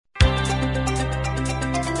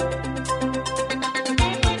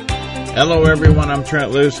Hello everyone, I'm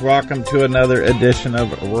Trent Luce. Welcome to another edition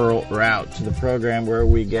of Rural Route, to the program where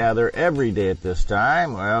we gather every day at this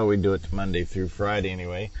time. Well, we do it Monday through Friday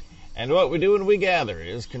anyway. And what we do when we gather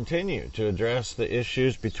is continue to address the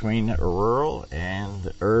issues between rural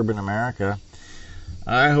and urban America.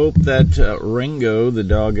 I hope that Ringo, the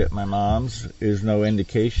dog at my mom's, is no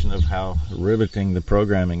indication of how riveting the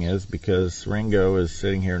programming is, because Ringo is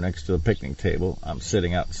sitting here next to a picnic table. I'm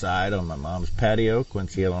sitting outside on my mom's patio,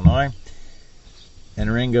 Quincy, Illinois,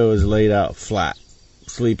 and Ringo is laid out flat,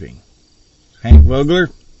 sleeping. Hank Vogler,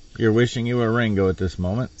 you're wishing you were Ringo at this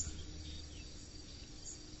moment.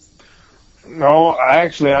 No, I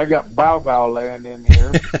got Bow Bow laying in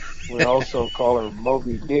here. We also call her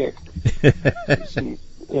Moby Dick. She,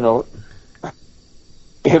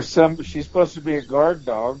 she's supposed to be a guard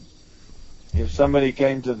dog. If somebody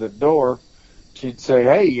came to the door, she'd say,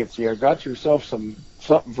 "Hey, if you got yourself something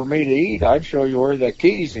for me to eat, I'd show you where the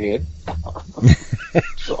keys hid."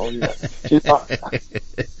 So yeah,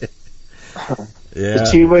 yeah.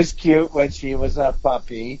 She was cute when she was a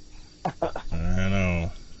puppy. I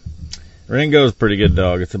know. Ringo's a pretty good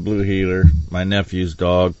dog. It's a blue heeler. My nephew's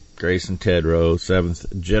dog, Grayson Tedrow,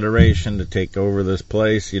 7th generation to take over this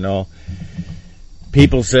place.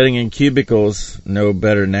 People sitting in cubicles know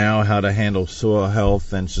better now how to handle soil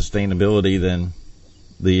health and sustainability than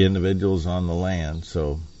the individuals on the land.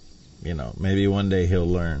 So, maybe one day he'll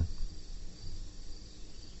learn.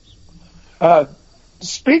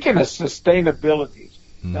 Speaking of sustainability,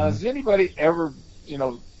 now has anybody ever,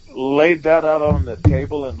 laid that out on the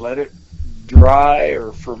table and let it dry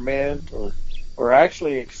or ferment or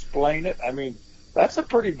actually explain it? I mean, that's a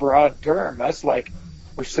pretty broad term. That's like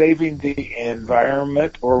we're saving the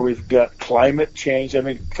environment or we've got climate change. I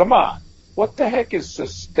mean, come on. What the heck is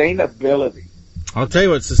sustainability? I'll tell you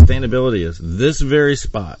what sustainability is. This very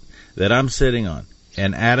spot that I'm sitting on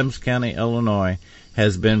in Adams County, Illinois,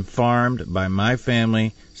 has been farmed by my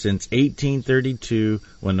family since 1832,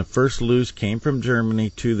 when the first loose came from Germany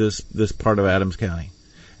to this part of Adams County.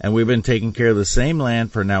 And we've been taking care of the same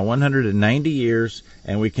land for now 190 years,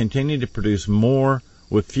 and we continue to produce more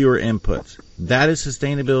with fewer inputs. That is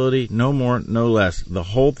sustainability, no more, no less. The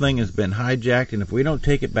whole thing has been hijacked, and if we don't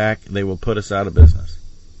take it back, they will put us out of business.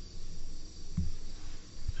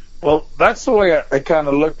 Well, that's the way it kind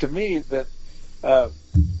of looked to me, that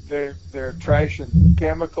they're trashing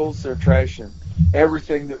chemicals, they're trashing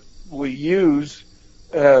everything that we use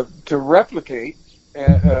to replicate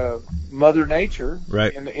Mother Nature,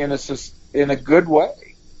 right, in a good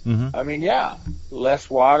way. Mm-hmm. I mean, yeah, less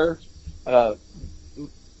water,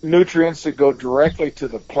 nutrients that go directly to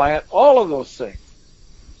the plant, all of those things.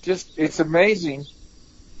 Just, it's amazing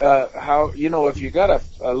how, if you got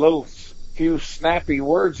a little few snappy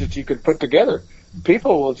words that you could put together,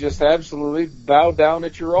 people will just absolutely bow down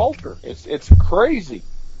at your altar. It's crazy.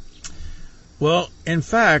 Well, in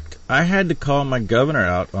fact, I had to call my governor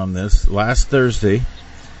out on this last Thursday.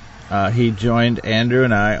 He joined Andrew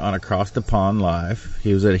and I on Across the Pond Live.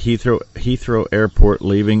 He was at Heathrow Airport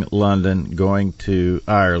leaving London, going to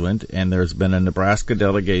Ireland, and there's been a Nebraska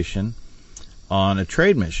delegation on a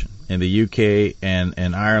trade mission in the UK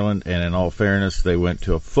and Ireland, and in all fairness, they went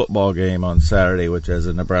to a football game on Saturday, which, as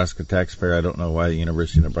a Nebraska taxpayer, I don't know why the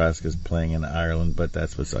University of Nebraska is playing in Ireland, but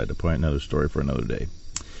that's beside the point, another story for another day.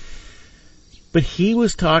 But he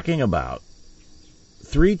was talking about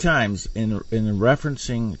 3 times in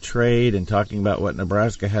referencing trade and talking about what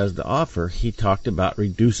Nebraska has to offer, he talked about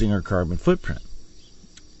reducing our carbon footprint.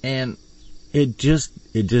 And it just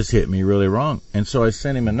hit me really wrong. And so I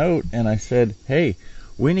sent him a note and I said, hey,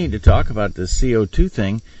 we need to talk about this CO2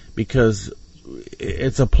 thing, because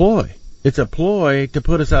it's a ploy. It's a ploy to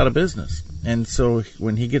put us out of business. And so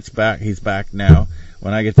when he gets back, he's back now,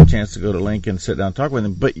 when I get the chance to go to Lincoln, sit down and talk with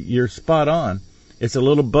him. But you're spot on. It's a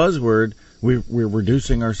little buzzword. We're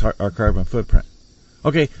reducing our carbon footprint.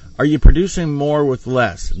 Okay, are you producing more with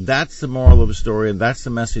less? That's the moral of the story, and that's the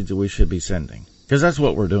message that we should be sending, because that's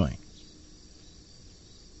what we're doing.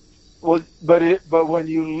 Well, but when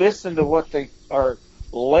you listen to what they are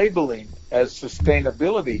labeling as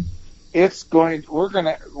sustainability,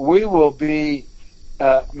 we will be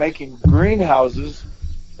making greenhouses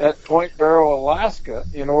at Point Barrow, Alaska,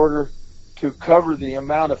 in order to cover the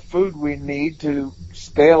amount of food we need to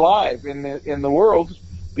stay alive in the world.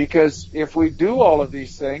 Because if we do all of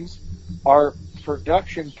these things, our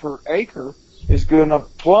production per acre is going to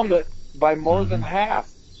plummet by more than half.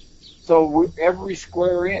 So every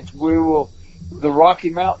square inch, the Rocky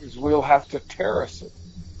Mountains, we'll have to terrace it,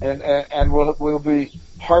 and we'll be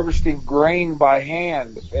harvesting grain by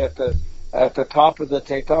hand at the top of the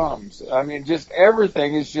Tetons. I mean, just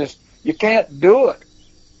everything is just, you can't do it.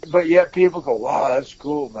 but yet people go, wow, that's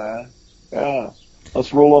cool, man. Yeah.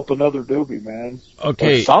 Let's roll up another doobie, man.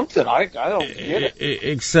 Okay. Or something. I don't get it.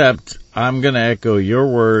 Except I'm going to echo your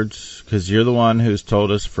words, because you're the one who's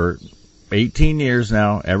told us for 18 years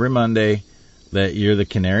now, every Monday, that you're the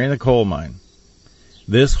canary in the coal mine.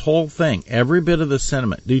 This whole thing, every bit of the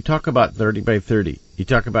sentiment, you talk about 30 by 30. You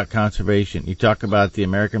talk about conservation. You talk about the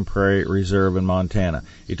American Prairie Reserve in Montana.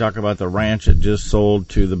 You talk about the ranch that just sold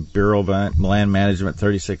to the Bureau of Land Management,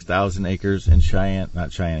 36,000 acres in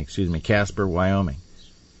Casper, Wyoming.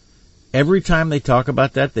 Every time they talk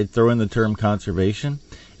about that, they throw in the term conservation,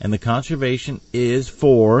 and the conservation is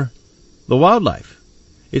for the wildlife.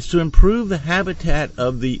 It's to improve the habitat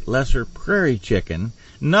of the lesser prairie chicken,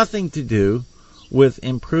 nothing to do with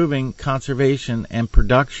improving conservation and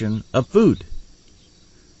production of food.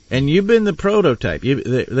 And you've been the prototype.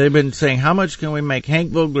 They've been saying, how much can we make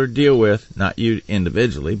Hank Vogler deal with, not you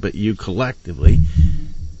individually, but you collectively,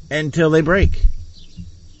 until they break.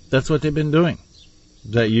 That's what they've been doing.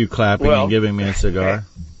 Is that you clapping and giving me a cigar?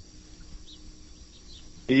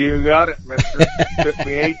 You got it, mister. It took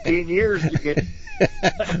me 18 years to get...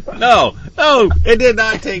 No, it did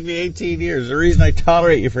not take me 18 years. The reason I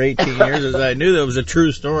tolerate you for 18 years is I knew that was a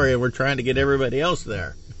true story, and we're trying to get everybody else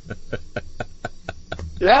there.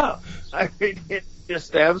 Yeah, I mean, it's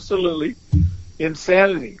just absolutely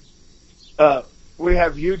insanity. We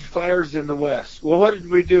have huge fires in the West. Well, what did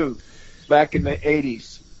we do back in the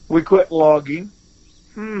 80s? We quit logging.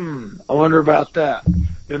 I wonder about that.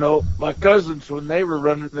 You know, my cousins, when they were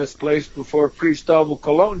running this place before Cristobal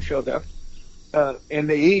Colon showed up, in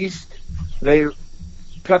the East, they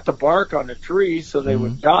cut the bark on the trees so they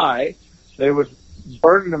would die. They would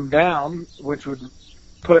burn them down, which would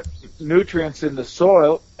put nutrients in the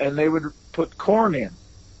soil, and they would put corn in.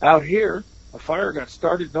 Out here, a fire got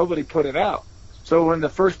started, nobody put it out. So when the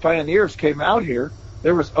first pioneers came out here,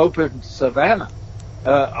 there was open savanna.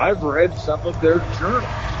 I've read some of their journals.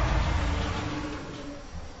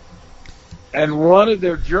 And one of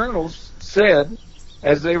their journals said,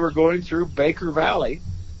 as they were going through Baker Valley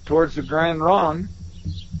towards the Grand Ronde,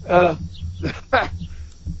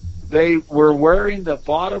 they were wearing the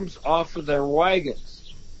bottoms off of their wagons.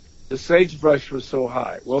 The sagebrush was so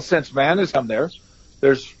high. Well, since man has come there,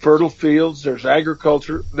 there's fertile fields, there's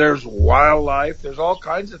agriculture, there's wildlife, there's all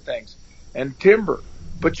kinds of things, and timber.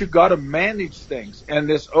 But you got to manage things. And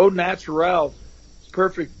this au naturel,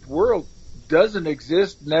 perfect world doesn't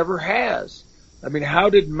exist, never has. I mean, how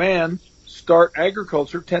did man start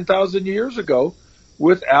agriculture 10,000 years ago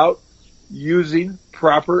without using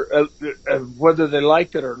proper, whether they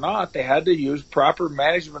liked it or not, they had to use proper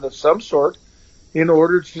management of some sort in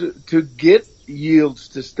order to get yields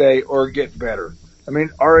to stay or get better. I mean,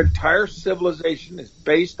 our entire civilization is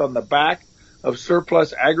based on the back of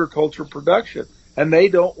surplus agriculture production, and they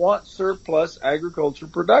don't want surplus agriculture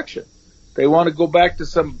production. They want to go back to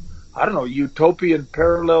some, I don't know, utopian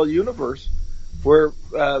parallel universe where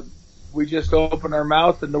we just open our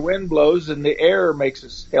mouth and the wind blows and the air makes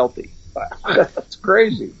us healthy. That's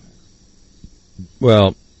crazy.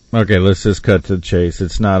 Well, okay, let's just cut to the chase.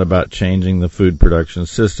 It's not about changing the food production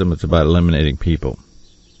system. It's about eliminating people.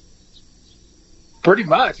 Pretty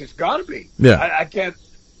much. It's got to be. Yeah. I can't.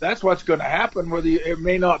 That's what's going to happen. Whether it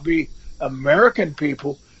may not be American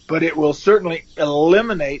people, but it will certainly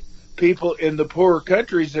eliminate people in the poorer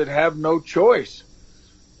countries that have no choice.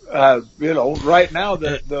 You know, right now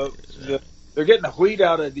they're getting the wheat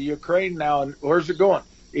out of the Ukraine now, and where's it going?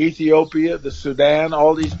 Ethiopia, the Sudan,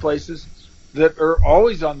 all these places that are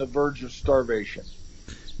always on the verge of starvation.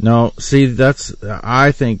 No, see,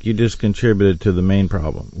 I think you just contributed to the main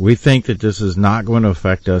problem. We think that this is not going to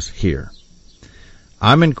affect us here.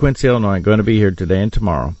 I'm in Quincy, Illinois, going to be here today and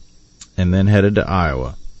tomorrow, and then headed to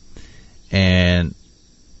Iowa. And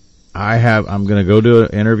I'm going to go to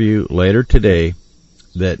an interview later today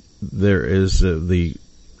that there is the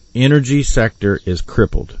energy sector is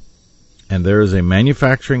crippled. And there is a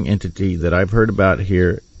manufacturing entity that I've heard about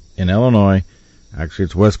here in Illinois, actually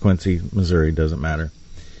it's West Quincy, Missouri, doesn't matter,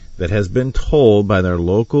 that has been told by their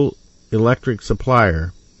local electric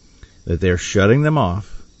supplier that they're shutting them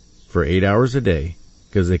off for 8 hours a day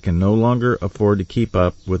because they can no longer afford to keep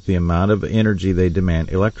up with the amount of energy they demand,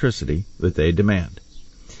 electricity that they demand.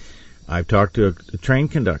 I've talked to a train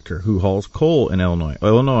conductor who hauls coal in Illinois.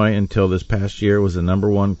 Illinois, until this past year, was the number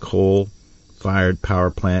one coal-fired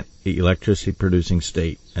power plant electricity-producing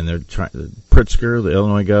state. And Pritzker, the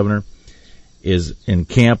Illinois governor, is in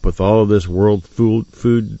camp with all of this world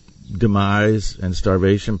food demise and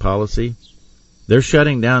starvation policy. They're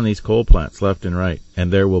shutting down these coal plants left and right,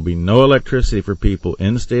 and there will be no electricity for people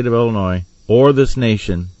in the state of Illinois or this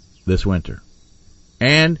nation this winter.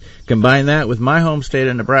 And combine that with my home state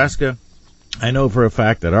of Nebraska, I know for a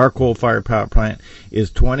fact that our coal-fired power plant is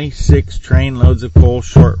 26 train loads of coal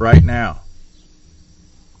short right now.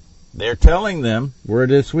 They're telling them, word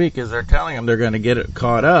this week is they're telling them they're going to get it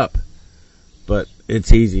caught up, but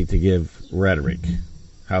it's easy to give rhetoric.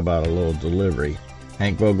 How about a little delivery?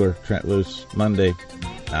 Hank Vogler, Trent Loos, Monday.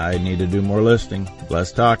 I need to do more listening,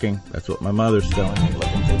 less talking. That's what my mother's telling me,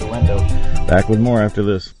 looking through the window. Back with more after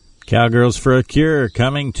this. Cowgirls for a Cure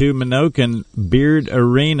coming to Menoken Beard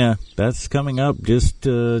Arena. That's coming up just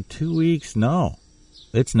 2 weeks. No,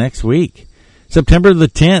 it's next week. September the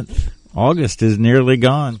 10th. August is nearly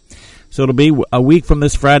gone. So it'll be a week from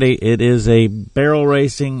this Friday. It is a barrel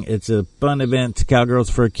racing. It's a fun event. Cowgirls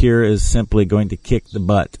for a Cure is simply going to kick the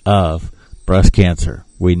butt of breast cancer.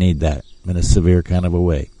 We need that in a severe kind of a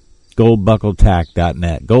way.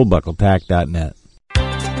 Goldbuckletack.net. Goldbuckletack.net.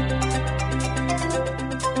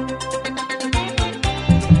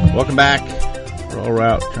 Welcome back. Roll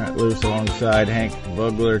Route, Trent Loos alongside Hank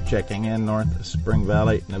Vogler, checking in north of Spring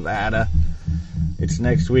Valley, Nevada. It's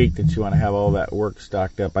next week that you want to have all that work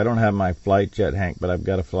stocked up. I don't have my flight yet, Hank, but I've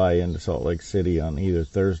got to fly into Salt Lake City on either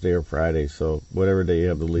Thursday or Friday. So whatever day you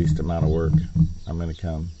have the least amount of work, I'm going to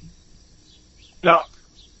come. Now,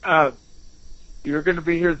 you're going to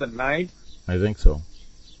be here the 9th? I think so.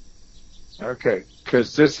 Okay,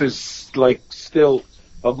 because this is like still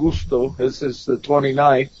Augusto. This is the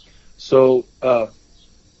 29th. So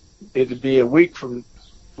it'd be a week from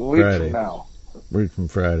now. Week from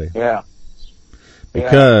Friday. Yeah.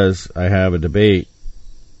 Because I have a debate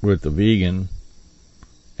with the vegan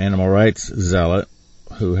animal rights zealot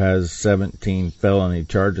who has 17 felony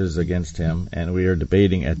charges against him, and we are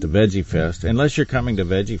debating at the Veggie Fest. Unless you're coming to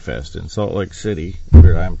Veggie Fest in Salt Lake City,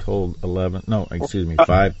 where I'm told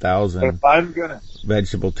 5,000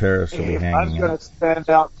 vegetable terrorists will be hanging out. I'm going to stand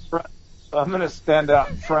out front. I'm going to stand out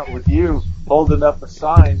in front with you, holding up a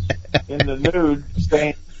sign in the nude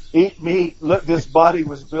saying, "Eat meat. Look, this body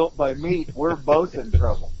was built by meat. We're both in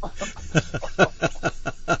trouble."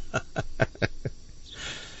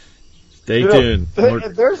 Stay tuned.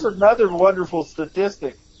 There's another wonderful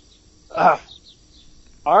statistic.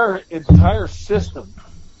 Our entire system,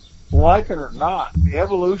 like it or not, the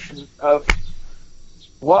evolution of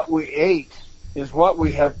what we ate is what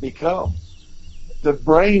we have become. The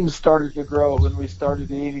brain started to grow when we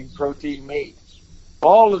started eating protein meat.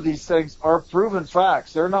 All of these things are proven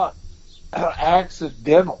facts. They're not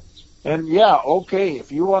accidental. And yeah, okay,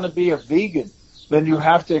 if you want to be a vegan, then you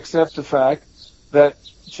have to accept the fact that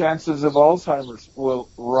chances of Alzheimer's will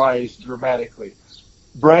rise dramatically.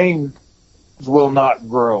 Brain will not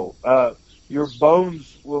grow. Your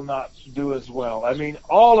bones will not do as well. I mean,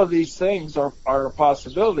 all of these things are a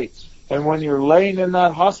possibility. And when you're laying in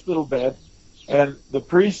that hospital bed and the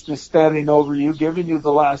priest is standing over you, giving you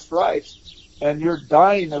the last rites, and you're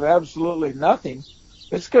dying of absolutely nothing,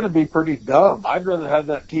 it's going to be pretty dumb. I'd rather have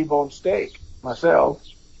that T-bone steak myself.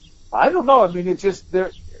 I don't know. I mean, it's just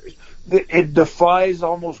it defies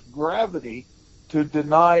almost gravity to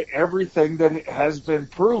deny everything that it has been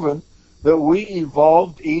proven that we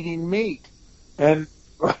evolved eating meat and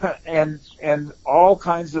all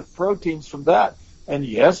kinds of proteins from that. And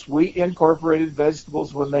yes, we incorporated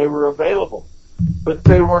vegetables when they were available, but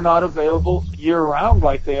they were not available year-round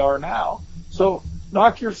like they are now. So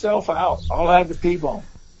knock yourself out. I'll have the T-bone.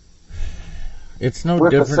 It's no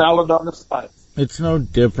with different. With a salad on the side. It's no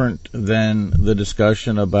different than the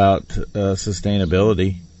discussion about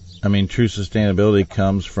sustainability. I mean, true sustainability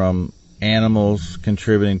comes from animals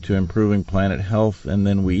contributing to improving planet health, and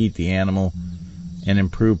then we eat the animal and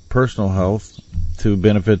improve personal health to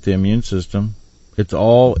benefit the immune system. It's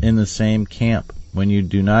all in the same camp. When you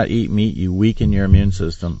do not eat meat, you weaken your immune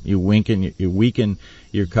system. You weaken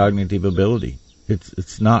your cognitive ability.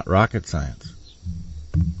 It's not rocket science.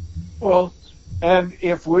 Well, and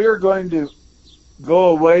if we're going to go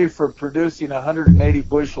away from producing 180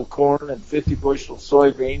 bushel corn and 50 bushel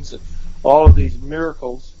soybeans and all of these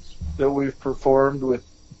miracles that we've performed with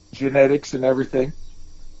genetics and everything,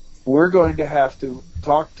 we're going to have to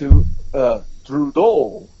talk to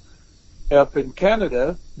Trudeau up in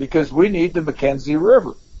Canada, because we need the Mackenzie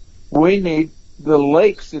River. We need the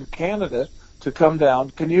lakes in Canada to come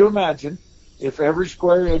down. Can you imagine if every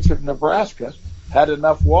square inch of Nebraska had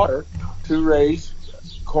enough water to raise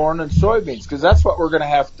corn and soybeans? Because that's what we're going to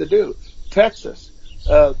have to do. Texas,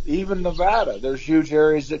 even Nevada, there's huge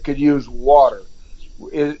areas that could use water.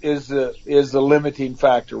 Is the limiting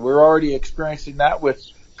factor. We're already experiencing that with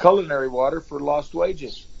culinary water for lost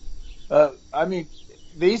wages. I mean,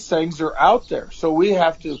 these things are out there. So we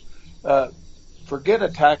have to forget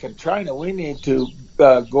attacking China. We need to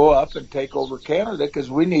go up and take over Canada because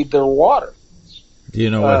we need their water. Do you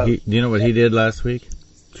know what he did last week,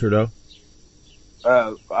 Trudeau?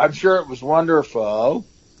 I'm sure it was wonderful.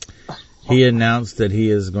 He announced that he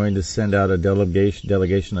is going to send out a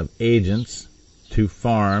delegation of agents to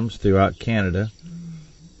farms throughout Canada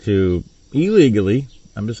to illegally,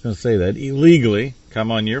 I'm just going to say that, illegally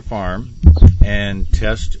come on your farm and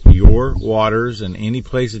test your waters and any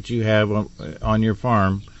place that you have on your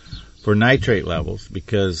farm for nitrate levels,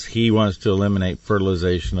 because he wants to eliminate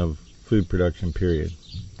fertilization of food production, period.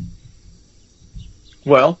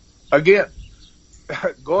 Well, again,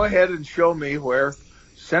 go ahead and show me where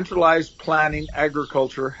centralized planning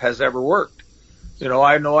agriculture has ever worked.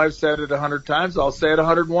 I know I've said it 100 times. I'll say it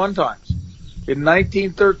 101 times. In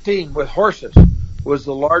 1913, with horses, was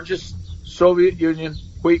the largest Soviet Union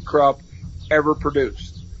wheat crop ever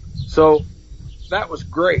produced. So that was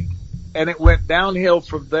great. And it went downhill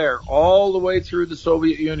from there all the way through the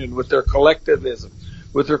Soviet Union with their collectivism,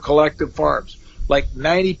 with their collective farms. Like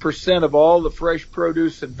 90% of all the fresh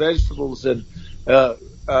produce and vegetables and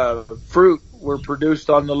fruit were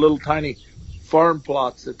produced on the little tiny farm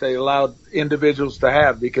plots that they allowed individuals to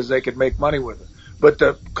have because they could make money with it. But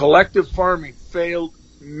the collective farming failed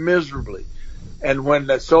miserably. And when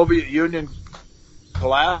the Soviet Union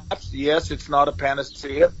collapsed, yes, it's not a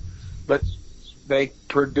panacea, but they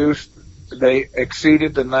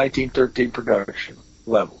exceeded the 1913 production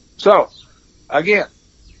level. So, again,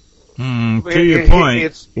 to your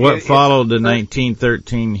point, what followed the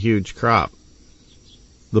 1913 huge crop?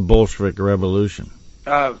 The Bolshevik Revolution.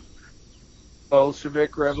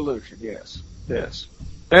 Bolshevik Revolution, yes.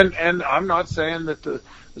 And I'm not saying that the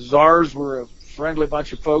czars were a friendly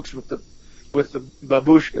bunch of folks with the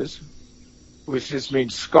babushkas, which just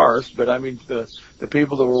means scarves, but I mean the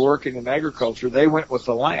people that were working in agriculture, they went with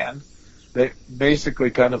the land. They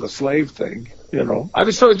basically kind of a slave thing, I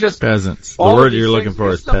mean, so it just peasants. The word you're looking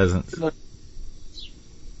for is peasants.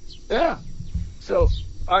 Yeah. So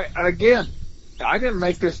I didn't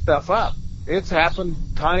make this stuff up. It's happened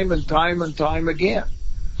time and time and time again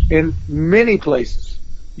in many places.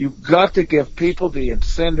 You've got to give people the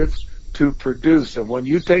incentive to produce. And when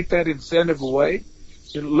you take that incentive away,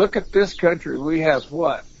 you look at this country. We have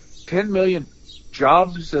 10 million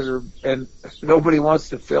jobs and nobody wants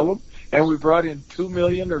to fill them. And we brought in 2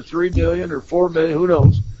 million or 3 million or 4 million, who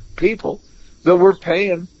knows, people that we're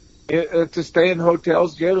paying to stay in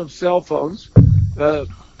hotels, get them cell phones, to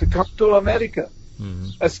come to America.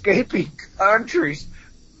 Escaping countries,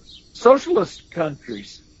 socialist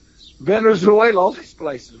countries, Venezuela, all these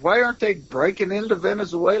places. Why aren't they breaking into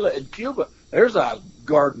Venezuela and Cuba? There's a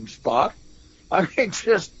garden spot. I mean,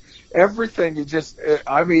 just everything is just,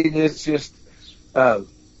 it's just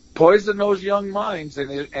poison those young minds,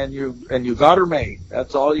 and you got her made.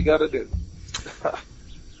 That's all you got to do.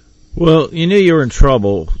 Well, you knew you were in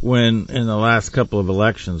trouble when, in the last couple of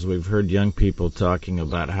elections, we've heard young people talking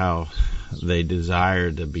about how they desire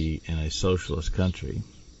to be in a socialist country.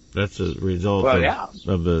 That's a result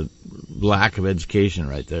of the lack of education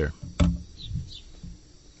right there.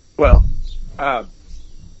 Well,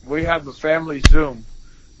 we have a family Zoom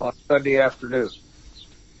on Sunday afternoon,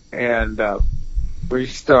 and we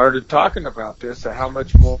started talking about this, how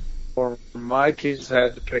much more my kids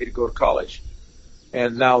had to pay to go to college.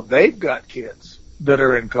 And now they've got kids that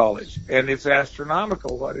are in college, and it's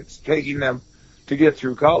astronomical what it's taking them to get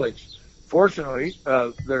through college. Fortunately,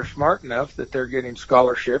 they're smart enough that they're getting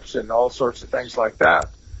scholarships and all sorts of things like that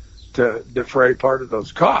to defray part of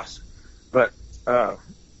those costs. But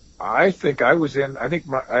I think I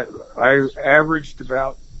averaged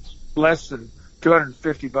about less than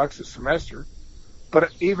 $250 a semester. But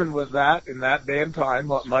even with that, in that day and time,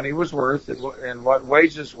 what money was worth and what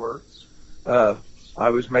wages were,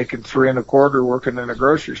 I was making $3.25 working in a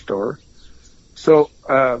grocery store. So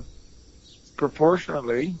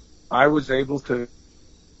proportionately, I was able to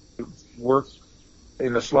work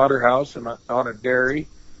in a slaughterhouse and on a dairy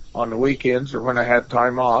on the weekends or when I had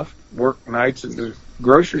time off, work nights in the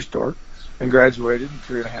grocery store, and graduated in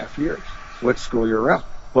 3.5 years with school year round.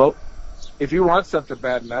 Well, if you want something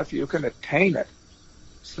bad enough, you can attain it.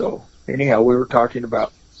 So anyhow, we were talking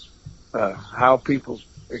about how people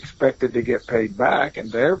expected to get paid back, and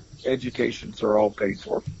their educations are all paid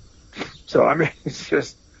for. So, I mean, it's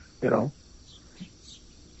just,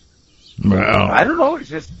 Wow. I don't know. It's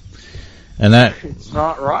just, and it's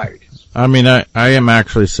not right. I mean, I am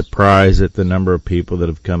actually surprised at the number of people that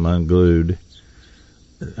have come unglued.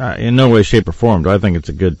 In no way, shape, or form do I think it's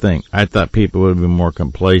a good thing. I thought people would have been more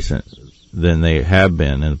complacent than they have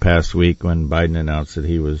been in the past week when Biden announced that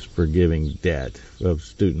he was forgiving debt of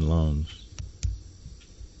student loans.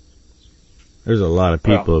 There's a lot of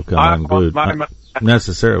people who come unglued. Not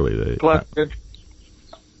necessarily.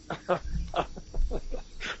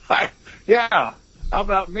 Yeah. How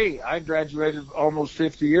about me? I graduated almost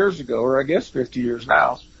 50 years ago, or I guess 50 years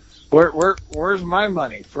now. Where's my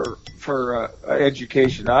money for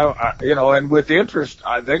education? And with interest,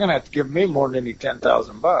 they're going to have to give me more than any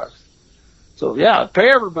 $10,000. So yeah, pay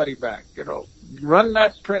everybody back. Run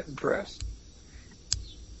that printing press.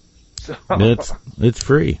 So it's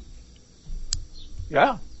free.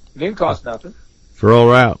 Yeah, it didn't cost nothing. For all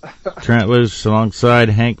route, Trent Loos alongside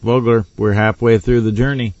Hank Vogler. We're halfway through the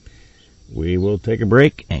journey. We will take a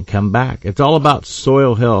break and come back. It's all about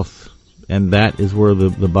soil health, and that is where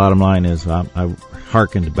the bottom line is. I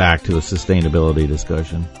hearkened back to the sustainability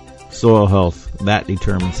discussion. Soil health, that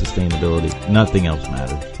determines sustainability. Nothing else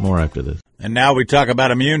matters. More after this. And now we talk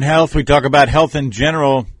about immune health. We talk about health in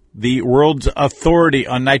general. The world's authority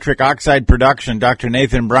on nitric oxide production, Dr.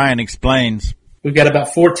 Nathan Bryan, explains. We've got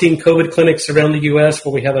about 14 COVID clinics around the U.S.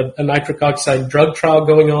 where we have a nitric oxide drug trial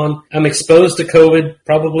going on. I'm exposed to COVID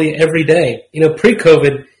probably every day.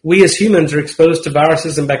 Pre-COVID, we as humans are exposed to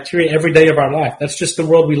viruses and bacteria every day of our life. That's just the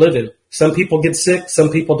world we live in. Some people get sick, some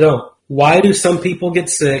people don't. Why do some people get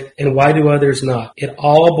sick and why do others not? It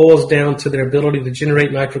all boils down to their ability to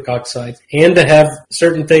generate nitric oxide and to have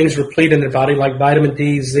certain things replete in their body like vitamin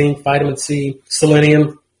D, zinc, vitamin C,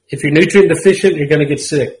 selenium. If you're nutrient deficient, you're going to get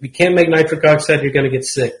sick. If you can't make nitric oxide, you're going to get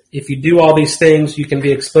sick. If you do all these things, you can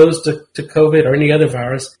be exposed to COVID or any other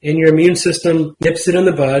virus, and your immune system nips it in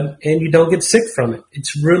the bud, and you don't get sick from it.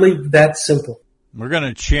 It's really that simple. We're going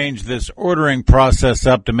to change this ordering process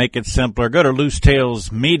up to make it simpler. Go to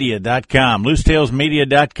loosetailsmedia.com.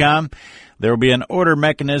 loosetailsmedia.com. There will be an order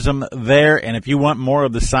mechanism there, and if you want more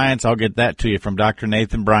of the science, I'll get that to you from Dr.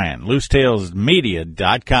 Nathan Bryan.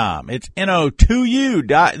 loosetailsmedia.com. It's NO2U.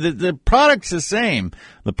 The product's the same.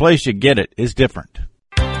 The place you get it is different.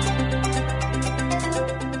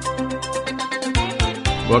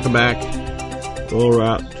 Welcome back. Full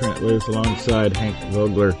route, Trent Loos alongside Hank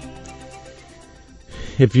Vogler.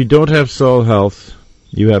 If you don't have soil health,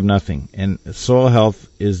 you have nothing. And soil health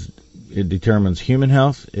it determines human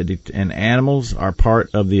health, and animals are part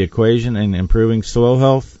of the equation in improving soil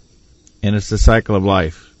health, and it's the cycle of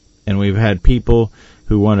life. And we've had people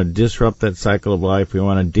who want to disrupt that cycle of life. We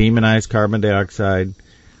want to demonize carbon dioxide.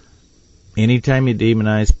 Anytime you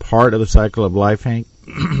demonize part of the cycle of life, Hank,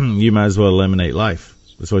 you might as well eliminate life.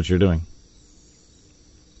 That's what you're doing.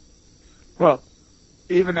 Well,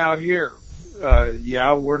 even out here,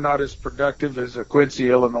 we're not as productive as a Quincy,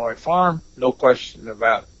 Illinois farm, no question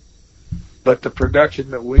about it. But the production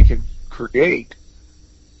that we can create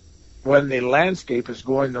when the landscape is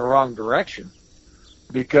going the wrong direction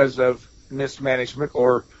because of mismanagement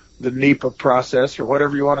or the NEPA process or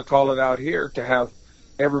whatever you want to call it out here, to have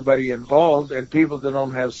everybody involved and people that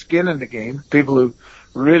don't have skin in the game, people who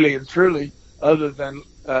really and truly, other than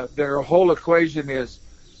their whole equation is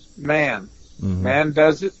man. Mm-hmm. Man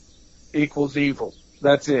does it equals evil.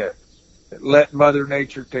 That's it. Let Mother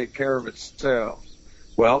Nature take care of itself.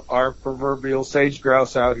 Well, our proverbial sage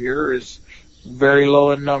grouse out here is very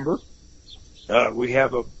low in number. We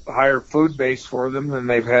have a higher food base for them than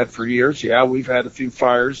they've had for years. Yeah, we've had a few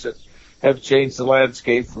fires that have changed the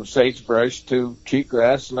landscape from sagebrush to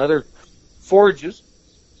cheatgrass and other forages,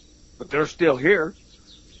 but they're still here.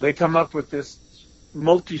 They come up with this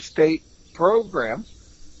multi-state program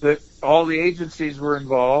that all the agencies were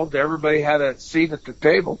involved. Everybody had a seat at the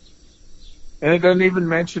table, and it doesn't even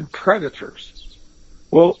mention predators.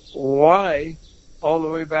 Well, why, all the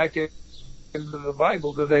way back into the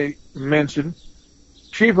Bible, do they mention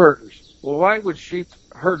sheep herders? Well, why would sheep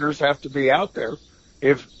herders have to be out there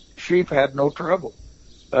if sheep had no trouble?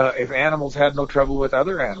 If animals had no trouble with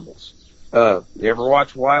other animals? You ever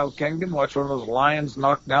watch Wild Kingdom? Watch one of those lions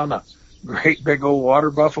knock down a great big old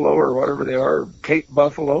water buffalo or whatever they are, Cape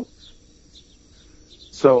buffalo?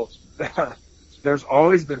 So there's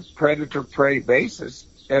always been predator-prey basis,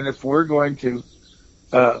 and if we're going to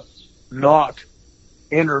not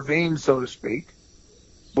intervene, so to speak,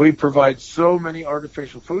 we provide so many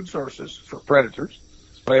artificial food sources for predators.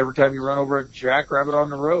 But every time you run over a jackrabbit on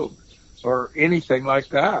the road or anything like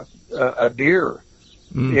that, a deer,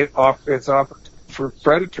 it's offered for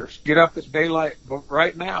predators. Get up at daylight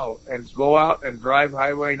right now and go out and drive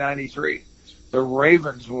Highway 93. The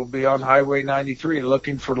ravens will be on Highway 93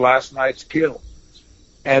 looking for last night's kill.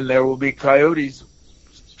 And there will be coyotes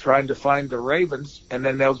trying to find the ravens, and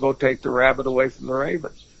then they'll go take the rabbit away from the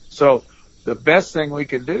ravens. So the best thing we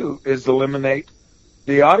can do is eliminate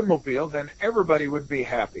the automobile, then everybody would be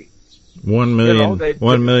happy. 1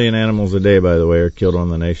 million animals a day, by the way, are killed on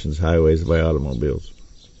the nation's highways by automobiles.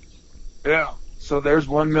 Yeah. So there's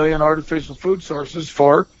 1 million artificial food sources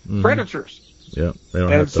for predators. Yeah. They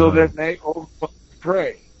don't And have to so hunt. that they overlook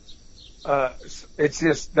prey.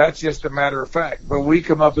 That's just a matter of fact. But we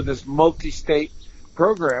come up with this multi-state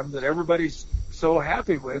program that everybody's so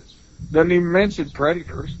happy with. Doesn't even mention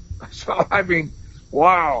predators. So I mean,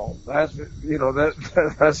 wow, that's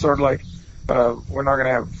that's sort of like we're not going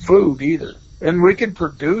to have food either. And we can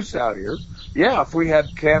produce out here. Yeah, if we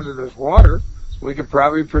had Canada's water, we could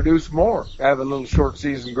probably produce more. Have a little short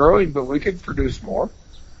season growing, but we could produce more.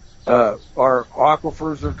 Our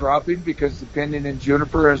aquifers are dropping because the pinyon and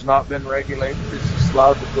juniper has not been regulated. It's just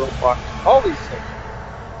allowed to grow on.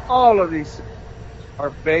 All of these things are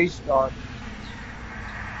based on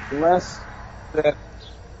less than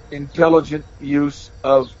intelligent use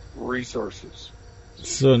of resources.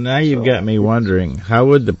 So now you've got me wondering, how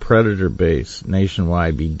would the predator base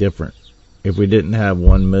nationwide be different if we didn't have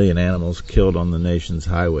 1 million animals killed on the nation's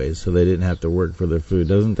highways so they didn't have to work for their food?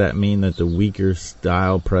 Doesn't that mean that the weaker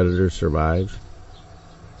style predator survives?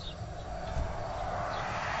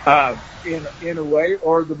 In a way,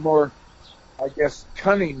 or the more, I guess,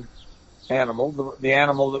 cunning animal, the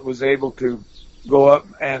animal that was able to go up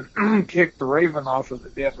and kick the raven off of the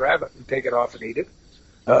dead rabbit and take it off and eat it.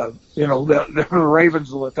 The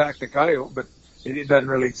ravens will attack the coyote, but it doesn't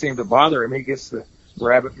really seem to bother him. He gets the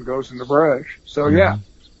rabbit and goes in the brush. So yeah,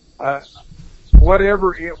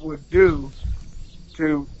 whatever it would do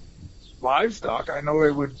to livestock, I know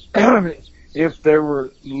it would, if they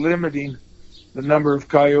were limiting the number of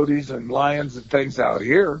coyotes and lions and things out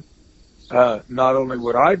here, not only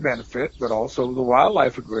would I benefit, but also the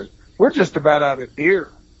wildlife would grow. We're just about out of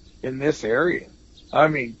deer in this area. I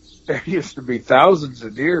mean, there used to be thousands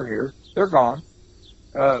of deer here. They're gone.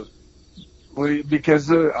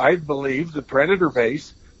 Because I believe the predator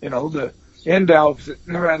base, the NDOW,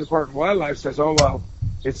 Nevada Department of Wildlife, says, oh, well,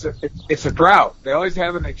 it's a drought. They always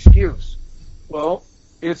have an excuse. Well,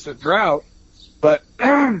 it's a drought, but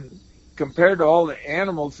compared to all the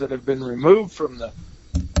animals that have been removed from the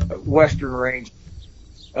western range,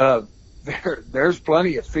 there's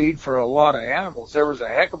plenty of feed for a lot of animals. There was a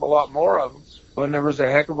heck of a lot more of them when there was a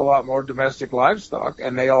heck of a lot more domestic livestock,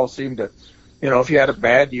 and they all seemed to, if you had a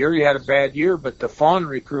bad year, you had a bad year, but the fawn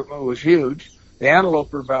recruitment was huge. The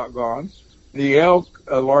antelope are about gone. The elk,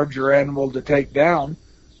 a larger animal to take down,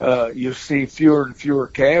 you see fewer and fewer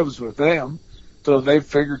calves with them, so they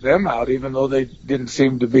figured them out, even though they didn't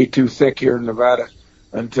seem to be too thick here in Nevada,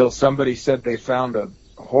 until somebody said they found a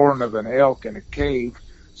horn of an elk in a cave.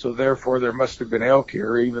 So therefore, there must have been elk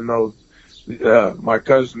here, even though my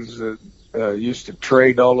cousins used to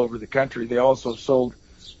trade all over the country. They also sold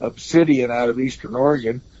obsidian out of eastern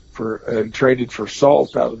Oregon and traded for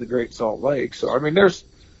salt out of the Great Salt Lake. So I mean, there's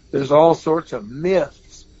all sorts of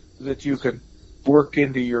myths that you can work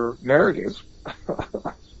into your narrative.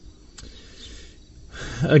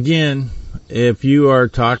 Again, if you are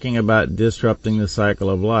talking about disrupting the cycle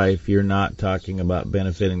of life, you're not talking about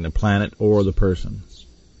benefiting the planet or the person.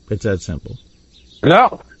 It's that simple.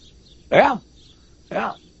 No. Yeah.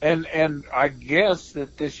 And I guess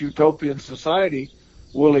that this utopian society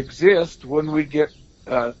will exist when we get,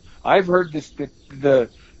 I've heard this, the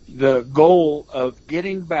goal of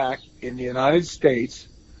getting back in the United States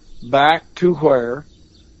back to where,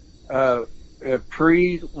 a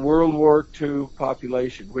pre-World War II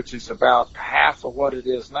population, which is about half of what it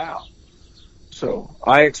is now. So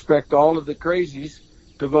I expect all of the crazies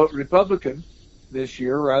to vote Republican this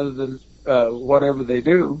year rather than whatever they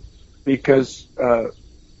do, because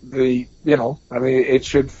it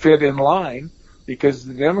should fit in line, because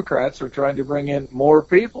the Democrats are trying to bring in more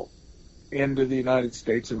people into the United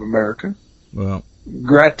States of America. Well,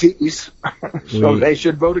 gratis. So they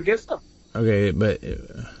should vote against them. Okay, but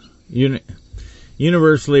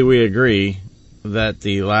universally we agree that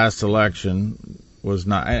the last election was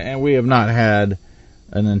not, and we have not had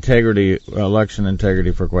an election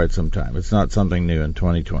integrity for quite some time. It's not something new in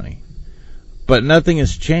 2020. But nothing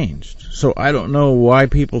has changed. So I don't know why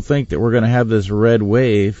people think that we're going to have this red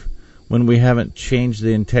wave when we haven't changed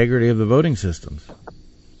the integrity of the voting systems.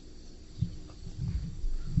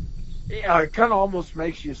 Yeah, it kind of almost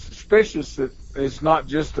makes you suspicious that it's not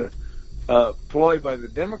just a ploy by the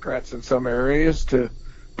Democrats in some areas to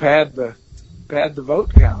pad the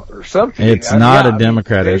vote count or something. It's not a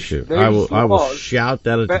Democrat issue. I will shout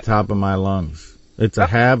that at the top of my lungs. It's a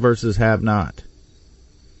have versus have not.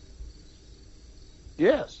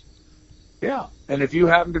 Yes. Yeah. And if you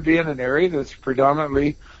happen to be in an area that's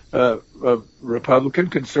predominantly a Republican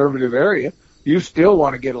conservative area, you still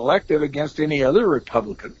want to get elected against any other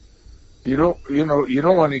Republican. You don't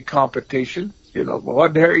want any competition.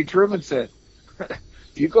 What Harry Truman said.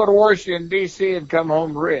 If you go to Washington, D.C. and come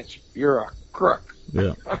home rich, you're a crook.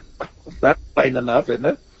 Yeah. That's plain enough, isn't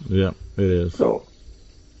it? Yeah, it is. So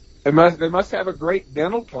they must have a great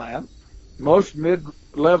dental plan. Most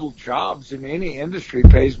mid-level jobs in any industry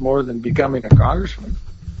pays more than becoming a congressman.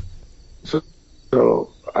 So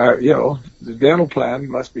the dental plan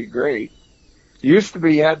must be great. It used to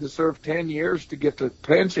be you had to serve 10 years to get the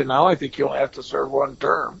pension. Now I think you'll have to serve one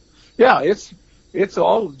term. Yeah, it's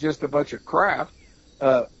all just a bunch of crap.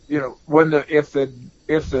 If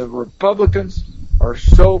the Republicans are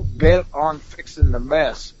so bent on fixing the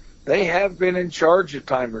mess, they have been in charge a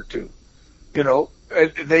time or two.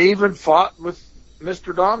 They even fought with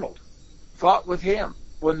Mr. Donald, fought with him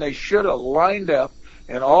when they should have lined up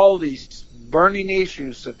and all these burning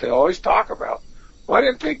issues that they always talk about. Why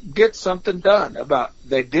didn't they get something done about?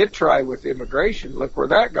 They did try with immigration. Look where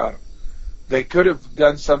that got them. They could have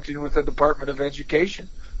done something with the Department of Education.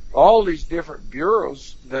 All these different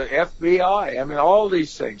bureaus, the FBI, I mean, all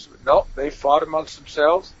these things. Nope, they fought amongst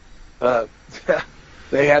themselves.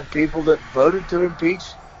 They had people that voted to impeach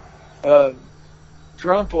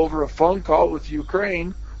Trump over a phone call with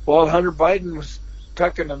Ukraine while Hunter Biden was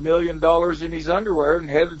tucking $1 million in his underwear and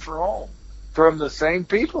headed for home from the same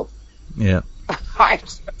people. Yeah.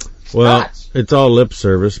 Well, it's all lip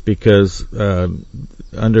service because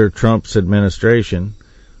under Trump's administration,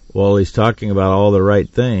 while he's talking about all the right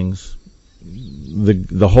things,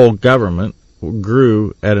 the whole government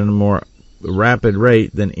grew at a more rapid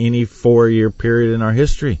rate than any 4-year period in our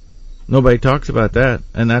history. Nobody talks about that,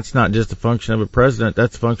 and that's not just a function of a president.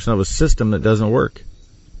 That's a function of a system that doesn't work.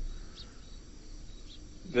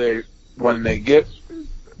 When they get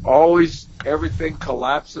always everything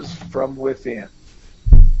collapses from within.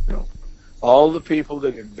 All the people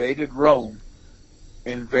that invaded Rome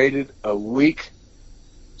invaded a weak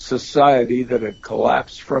society that had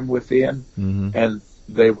collapsed from within, and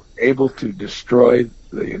they were able to destroy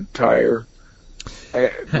the entire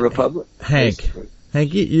republic. Hank,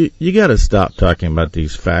 you got to stop talking about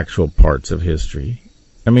these factual parts of history.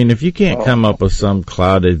 I mean, if you can't come up with some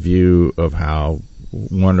clouded view of how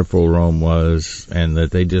wonderful Rome was and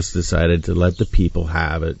that they just decided to let the people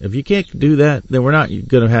have it, if you can't do that, then we're not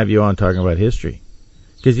going to have you on talking about history.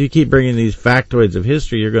 Because you keep bringing these factoids of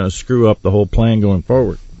history, you're going to screw up the whole plan going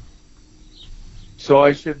forward. So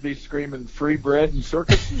I should be screaming free bread and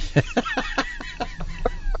circuses?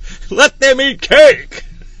 Let them eat cake!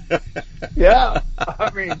 Yeah,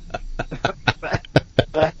 I mean,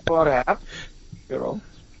 that's what happened,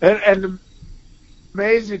 And the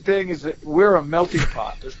amazing thing is that we're a melting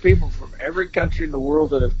pot. There's people from every country in the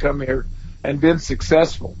world that have come here and been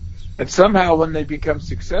successful. And somehow when they become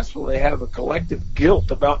successful, they have a collective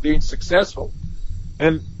guilt about being successful.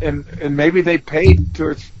 And maybe they paid 2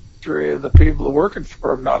 or 3 of the people who are working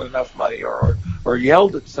for them not enough money or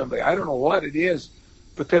yelled at somebody. I don't know what it is.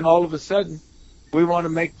 But then all of a sudden, we want to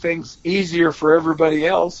make things easier for everybody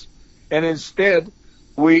else. And instead,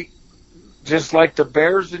 we, just like the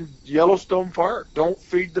bears in Yellowstone Park, don't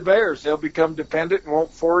feed the bears. They'll become dependent and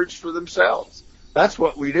won't forage for themselves. That's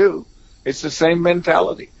what we do. It's the same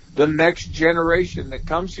mentality. The next generation that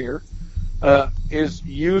comes here is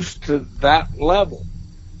used to that level.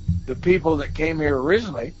 The people that came here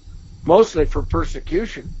originally, mostly for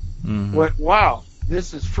persecution, went, wow,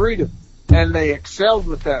 this is freedom. And they excelled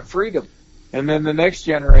with that freedom. And then the next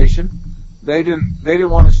generation, they didn't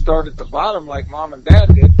want to start at the bottom like mom and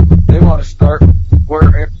dad did. They want to start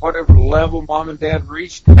where at whatever level mom and dad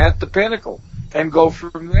reached at the pinnacle and go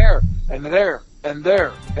from there and there and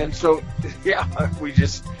there. And so, yeah,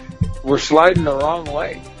 we're sliding the wrong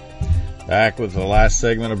way. Back with the last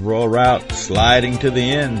segment of Rural Route, sliding to the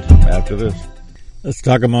end after this. Let's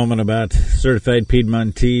talk a moment about Certified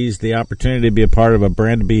Piedmontese. The opportunity to be a part of a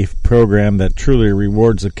brand beef program that truly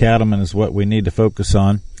rewards the cattleman is what we need to focus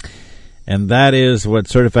on. And that is what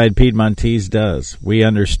Certified Piedmontese does. We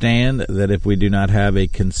understand that if we do not have a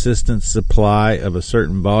consistent supply of a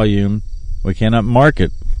certain volume, we cannot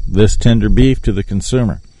market this tender beef to the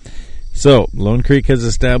consumer. So, Lone Creek has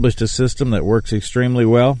established a system that works extremely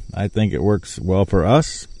well. I think it works well for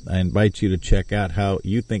us. I invite you to check out how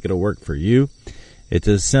you think it'll work for you. It's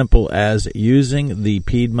as simple as using the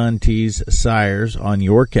Piedmontese sires on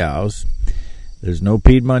your cows. There's no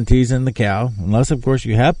Piedmontese in the cow, unless, of course,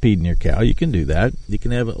 you have Pied in your cow. You can do that. You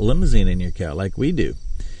can have a Limousine in your cow like we do.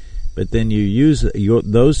 But then you use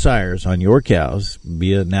those sires on your cows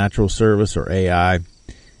via natural service or AI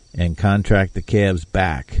and contract the calves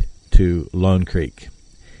back to Lone Creek.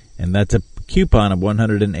 And that's a coupon of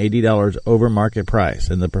 $180 over market price.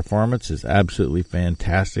 And the performance is absolutely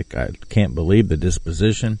fantastic. I can't believe the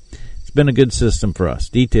disposition. It's It's been a good system for us.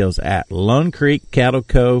 Details at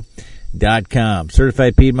LoneCreekCattleCo.com.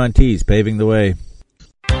 Certified Piedmontese, paving the way.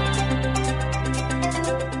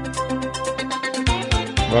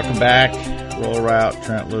 Welcome back. Roll Route,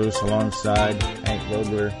 Trent Loos alongside Hank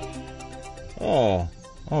Vogler. Oh,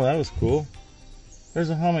 that was cool. There's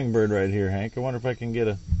a hummingbird right here, Hank. I wonder if I can get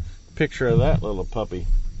a picture of that little puppy.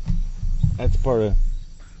 That's part of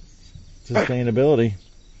sustainability.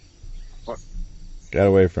 Got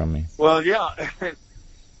away from me. Well, yeah.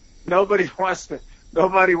 Nobody wants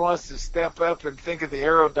to step up and think of the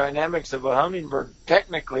aerodynamics of a hummingbird.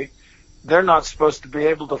 Technically, they're not supposed to be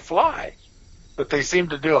able to fly, but they seem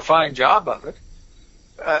to do a fine job of it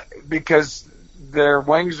because their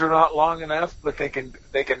wings are not long enough, but they can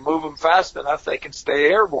move them fast enough. They can stay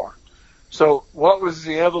airborne. So, what was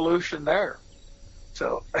the evolution there?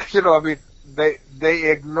 So, they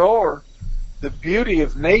ignore the beauty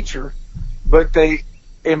of nature, but they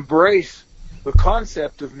embrace the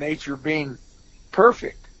concept of nature being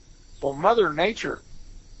perfect. Well, Mother Nature,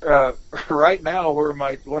 right now, where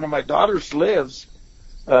one of my daughters lives,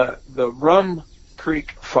 the Rum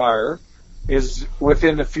Creek fire is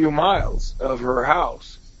within a few miles of her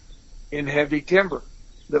house in heavy timber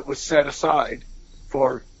that was set aside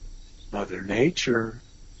for Mother Nature.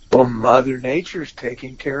 Well, Mother Nature's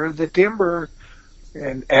taking care of the timber,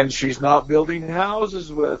 and she's not building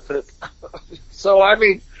houses with it. So,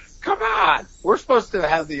 come on. We're supposed to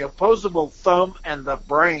have the opposable thumb and the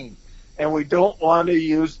brain, and we don't want to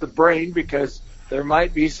use the brain because there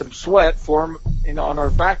might be some sweat form, on our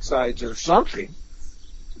backsides or something.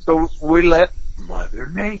 So we let Mother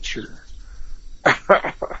Nature.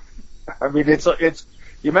 It's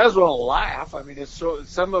you might as well laugh. It's so,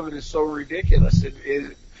 some of it is so ridiculous.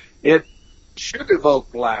 It should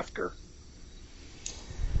evoke laughter.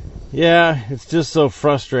 Yeah, it's just so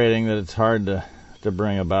frustrating that it's hard to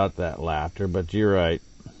bring about that laughter, but you're right.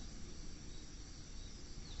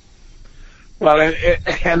 Well,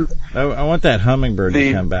 I want that hummingbird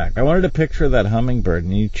to come back. I wanted a picture of that hummingbird,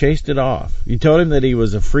 and you chased it off. You told him that he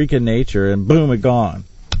was a freak of nature, and boom, it gone.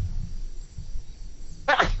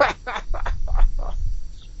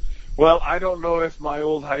 Well, I don't know if my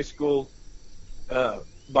old high school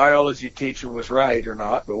biology teacher was right or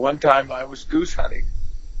not, but one time I was goose hunting,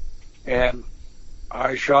 and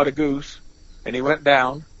I shot a goose, and he went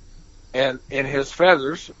down, and in his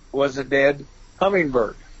feathers was a dead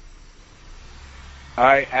hummingbird.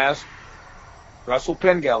 I asked Russell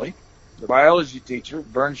Pengelly, the biology teacher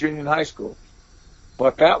at Burns Union High School,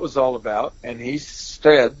 what that was all about, and he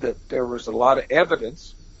said that there was a lot of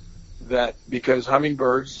evidence that because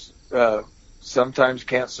hummingbirds sometimes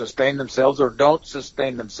can't sustain themselves or don't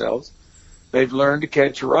sustain themselves, they've learned to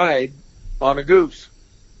catch a ride on a goose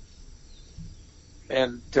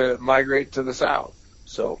and to migrate to the south.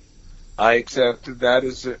 So I accepted that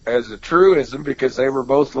as a truism because they were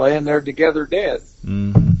both laying there together dead.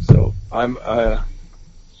 Mm-hmm. So I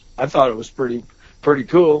thought it was pretty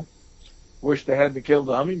cool. Wish they hadn't killed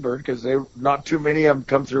the hummingbird because not too many of them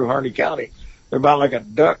come through Harney County. They're about like a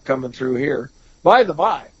duck coming through here. By the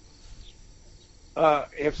by,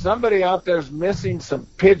 if somebody out there's missing some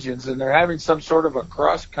pigeons and they're having some sort of a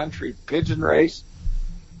cross-country pigeon race,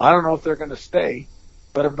 I don't know if they're going to stay,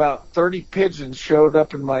 but about 30 pigeons showed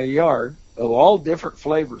up in my yard of all different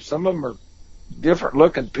flavors. Some of them are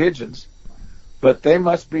different-looking pigeons, but they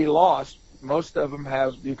must be lost. Most of them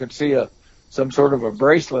have, you can see some sort of a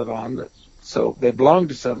bracelet on, so they belong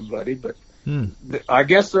to somebody, but I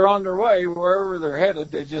guess they're on their way wherever they're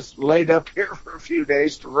headed. They just laid up here for a few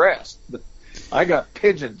days to rest. But I got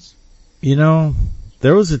pigeons.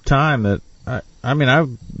 There was a time that I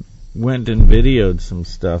went and videoed some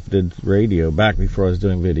stuff, did radio back before I was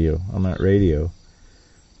doing video. I'm at radio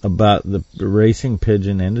about the racing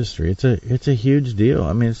pigeon industry. It's a huge deal.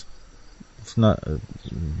 It's not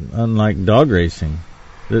unlike dog racing,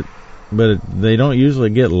 but they don't usually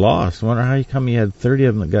get lost. I wonder how come you had 30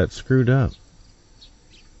 of them that got screwed up.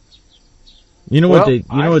 What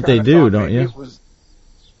they do, don't you?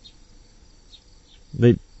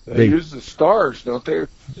 They use the stars, don't they?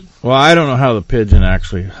 Well, I don't know how the pigeon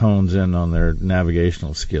actually hones in on their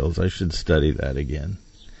navigational skills. I should study that again.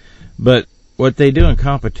 But what they do in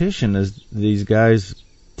competition is these guys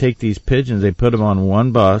take these pigeons, they put them on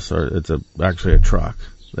one bus, or it's actually a truck.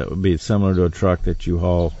 That would be similar to a truck that you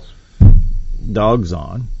haul dogs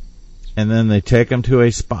on. And then they take them to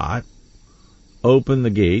a spot, open the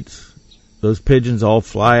gates, those pigeons all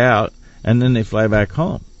fly out, and then they fly back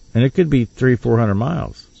home. And it could be 300-400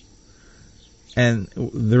 miles. And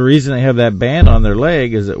the reason they have that band on their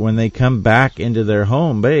leg is that when they come back into their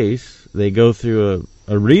home base, they go through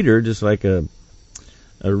a reader, just like a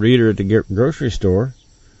a reader at the grocery store,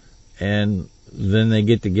 and then they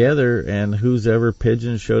get together, and whose ever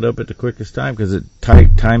pigeon showed up at the quickest time, because it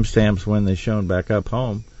timestamps when they shown back up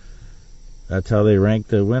home. That's how they rank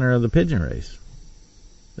the winner of the pigeon race.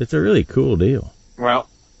 It's a really cool deal. Well,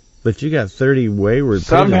 but you got 30 wayward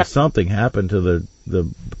pigeons. Something happened to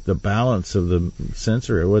the balance of the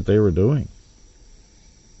sensor of what they were doing.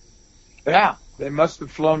 Yeah, they must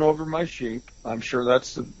have flown over my sheep. I'm sure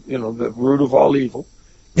that's the root of all evil.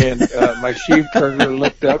 And my sheep turner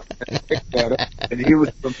looked up and picked at him, and he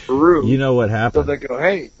was from Peru. You know what happened? So they go,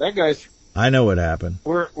 "Hey, that guy's." I know what happened.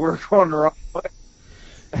 We're going the wrong way.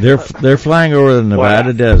 They're flying over the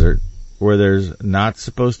Nevada desert, where there's not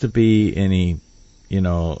supposed to be any,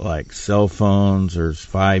 like cell phones or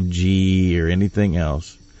 5G or anything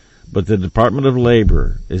else. But the Department of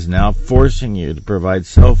Labor is now forcing you to provide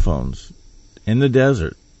cell phones in the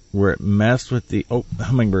desert, where it messed with the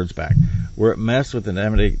hummingbird's back, where it messed with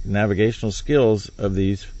the navigational skills of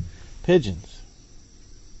these pigeons.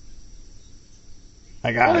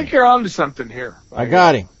 I think you're onto something here. I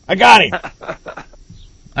got him.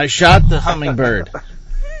 I shot the hummingbird.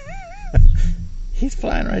 He's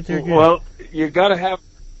flying right there. Again. Well, you got to have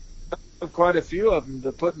quite a few of them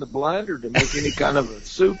to put in the blender to make any kind of a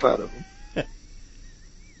soup out of them.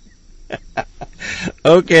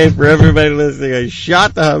 Okay, for everybody listening, I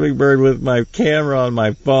shot the hummingbird with my camera on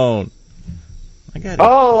my phone. I got it.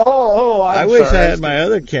 I wish I had my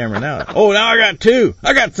other camera now. Oh, now I got two.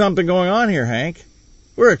 I got something going on here, Hank.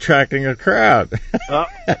 We're attracting a crowd. The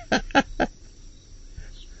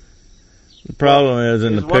problem is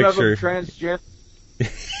in the one picture. Of them transgender?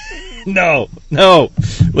 No.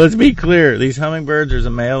 Let's be clear. These hummingbirds, there's a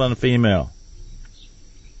male and a female.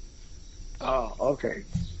 Oh, okay.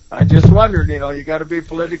 I just wondered, you got to be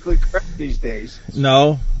politically correct these days.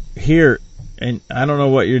 No, here, and I don't know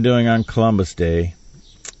what you're doing on Columbus Day,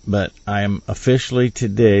 but I am officially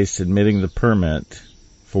today submitting the permit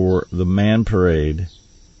for the Man Parade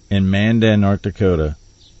in Mandan, North Dakota,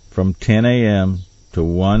 from 10 a.m. to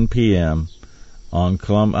 1 p.m. on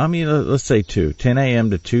let's say 10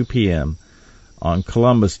 a.m. to 2 p.m. on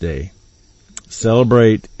Columbus Day.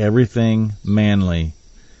 Celebrate everything manly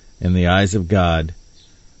in the eyes of God.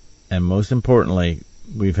 And most importantly,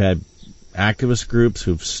 we've had activist groups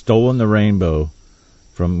who've stolen the rainbow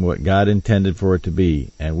from what God intended for it to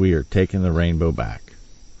be, and we are taking the rainbow back.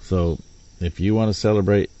 So if you want to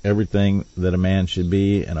celebrate everything that a man should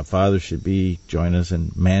be and a father should be, join us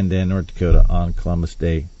in Mandan, North Dakota on Columbus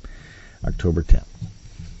Day, October 10th.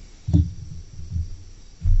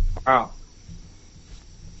 Wow.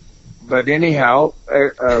 But anyhow,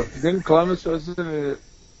 then Columbus was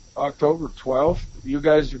October 12th. You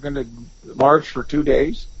guys are going to march for 2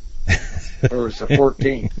 days? Or was it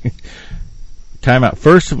 14th? Time out.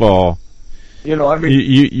 First of all,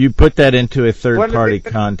 you put that into a third-party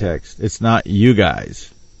context. It's not you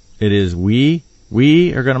guys. It is we.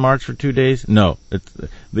 We are going to march for 2 days? No. It's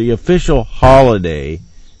the official holiday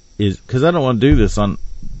is, because I don't want to do this on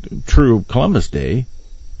true Columbus Day.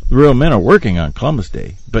 The real men are working on Columbus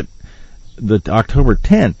Day. But the October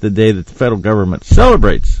 10th, the day that the federal government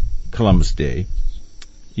celebrates Columbus Day,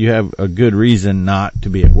 you have a good reason not to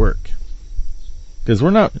be at work. Because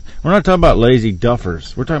we're not talking about lazy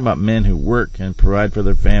duffers. We're talking about men who work and provide for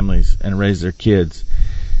their families and raise their kids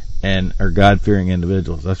and are God-fearing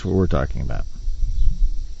individuals. That's what we're talking about.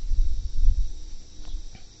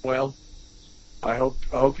 Well, I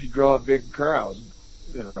hope you draw a big crowd.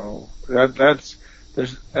 That's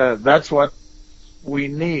what we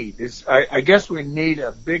need. I guess we need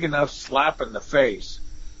a big enough slap in the face.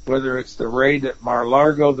 Whether it's the raid at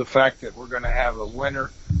Mar-a-Lago, the fact that we're going to have a winter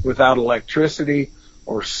without electricity,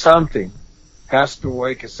 or something has to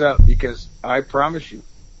wake us up, because I promise you,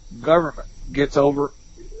 government gets over,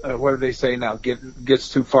 what do they say now, gets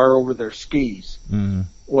too far over their skis. Mm-hmm.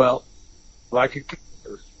 Well,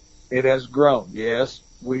 it has grown. Yes,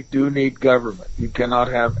 we do need government. You cannot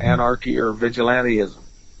have anarchy or vigilantism.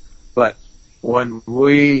 But when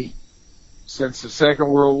we, since the Second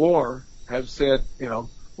World War, have said,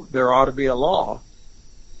 there ought to be a law,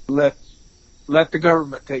 let the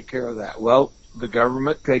government take care of that. Well, the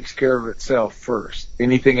government takes care of itself first.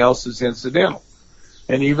 Anything else is incidental.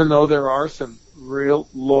 And even though there are some real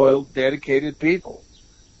loyal, dedicated people,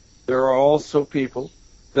 there are also people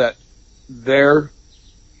that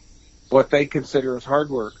what they consider as hard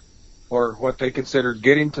work, or what they consider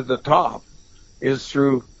getting to the top, is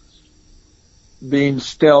through being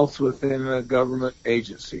stealth within a government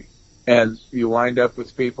agency. And you wind up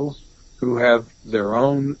with people who have their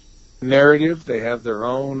own narrative, they have their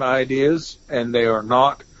own ideas, and they are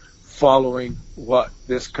not following what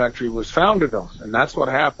this country was founded on. And that's what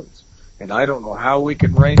happens. And I don't know how we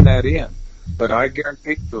can rein that in. But I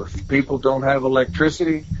guarantee you, if people don't have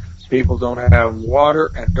electricity, people don't have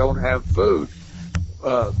water, and don't have food,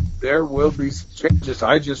 there will be changes.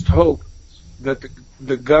 I just hope that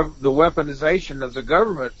the weaponization of the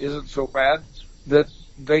government isn't so bad that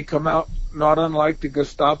they come out not unlike the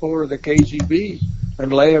Gestapo or the KGB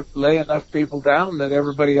and lay enough people down that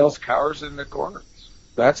everybody else cowers in the corner.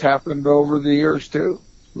 That's happened over the years too.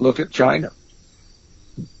 Look at China.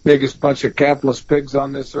 Biggest bunch of capitalist pigs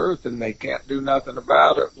on this earth, and they can't do nothing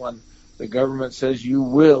about it when the government says you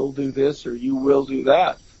will do this or you will do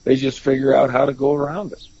that. They just figure out how to go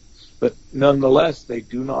around it. But nonetheless, they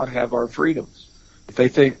do not have our freedoms. If they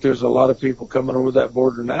think there's a lot of people coming over that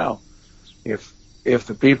border now, if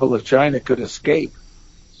the people of China could escape,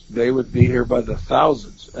 they would be here by the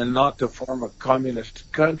thousands, and not to form a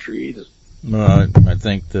communist country either. Well, I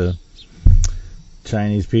think the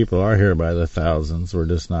Chinese people are here by the thousands. We're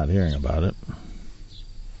just not hearing about it.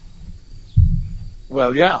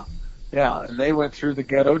 Well, yeah, and they went through the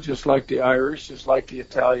ghetto just like the Irish, just like the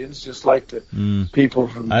Italians, just like the people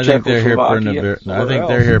from Czechoslovakia. I think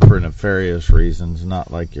they're here for nefarious reasons,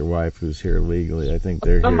 not like your wife who's here legally. I think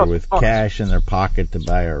they're here with cash in their pocket to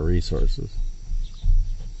buy our resources.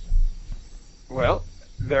 Well,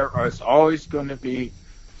 there is always going to be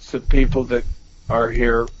some people that are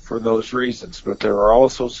here for those reasons, but there are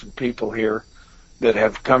also some people here that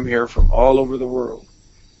have come here from all over the world,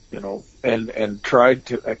 and tried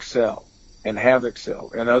to excel and have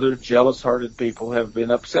excelled. And other jealous-hearted people have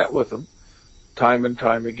been upset with them time and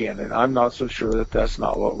time again. And I'm not so sure that that's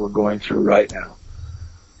not what we're going through right now.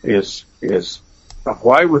 Is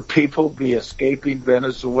why would people be escaping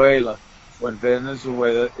Venezuela when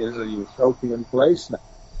Venezuela is a utopian place now?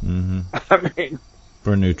 Mm-hmm. I mean,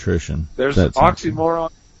 for nutrition. There's an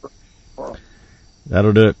oxymoron.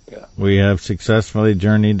 That'll do it. Yeah. We have successfully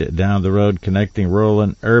journeyed down the road connecting rural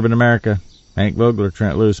and urban America. Hank Vogler,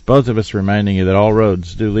 Trent Loos, both of us reminding you that all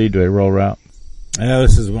roads do lead to a rural route.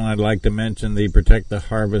 This is one I'd like to mention, the Protect the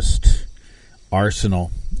Harvest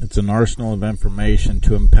Arsenal. It's an arsenal of information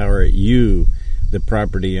to empower you, the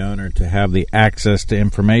property owner, to have the access to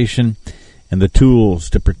information and the tools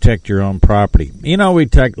to protect your own property. We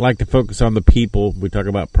like to focus on the people. We talk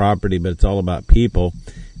about property, but it's all about people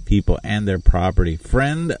and their property.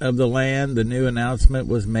 Friend of the Land, the new announcement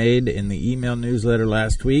was made in the email newsletter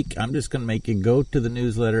last week. I'm just going to make you go to the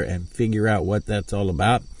newsletter and figure out what that's all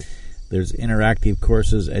about. There's interactive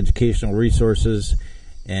courses, educational resources,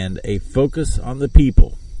 and a focus on the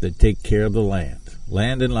people that take care of the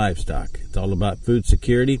land and livestock. It's all about food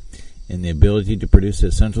security and the ability to produce the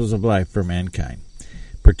essentials of life for mankind.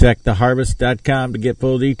 ProtectTheHarvest.com to get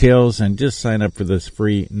full details, and just sign up for this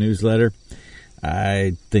free newsletter.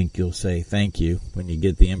 I think you'll say thank you when you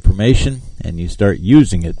get the information and you start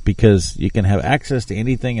using it, because you can have access to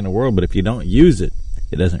anything in the world, but if you don't use it,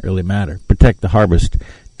 it doesn't really matter.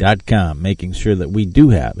 ProtectTheHarvest.com, making sure that we do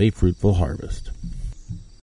have a fruitful harvest.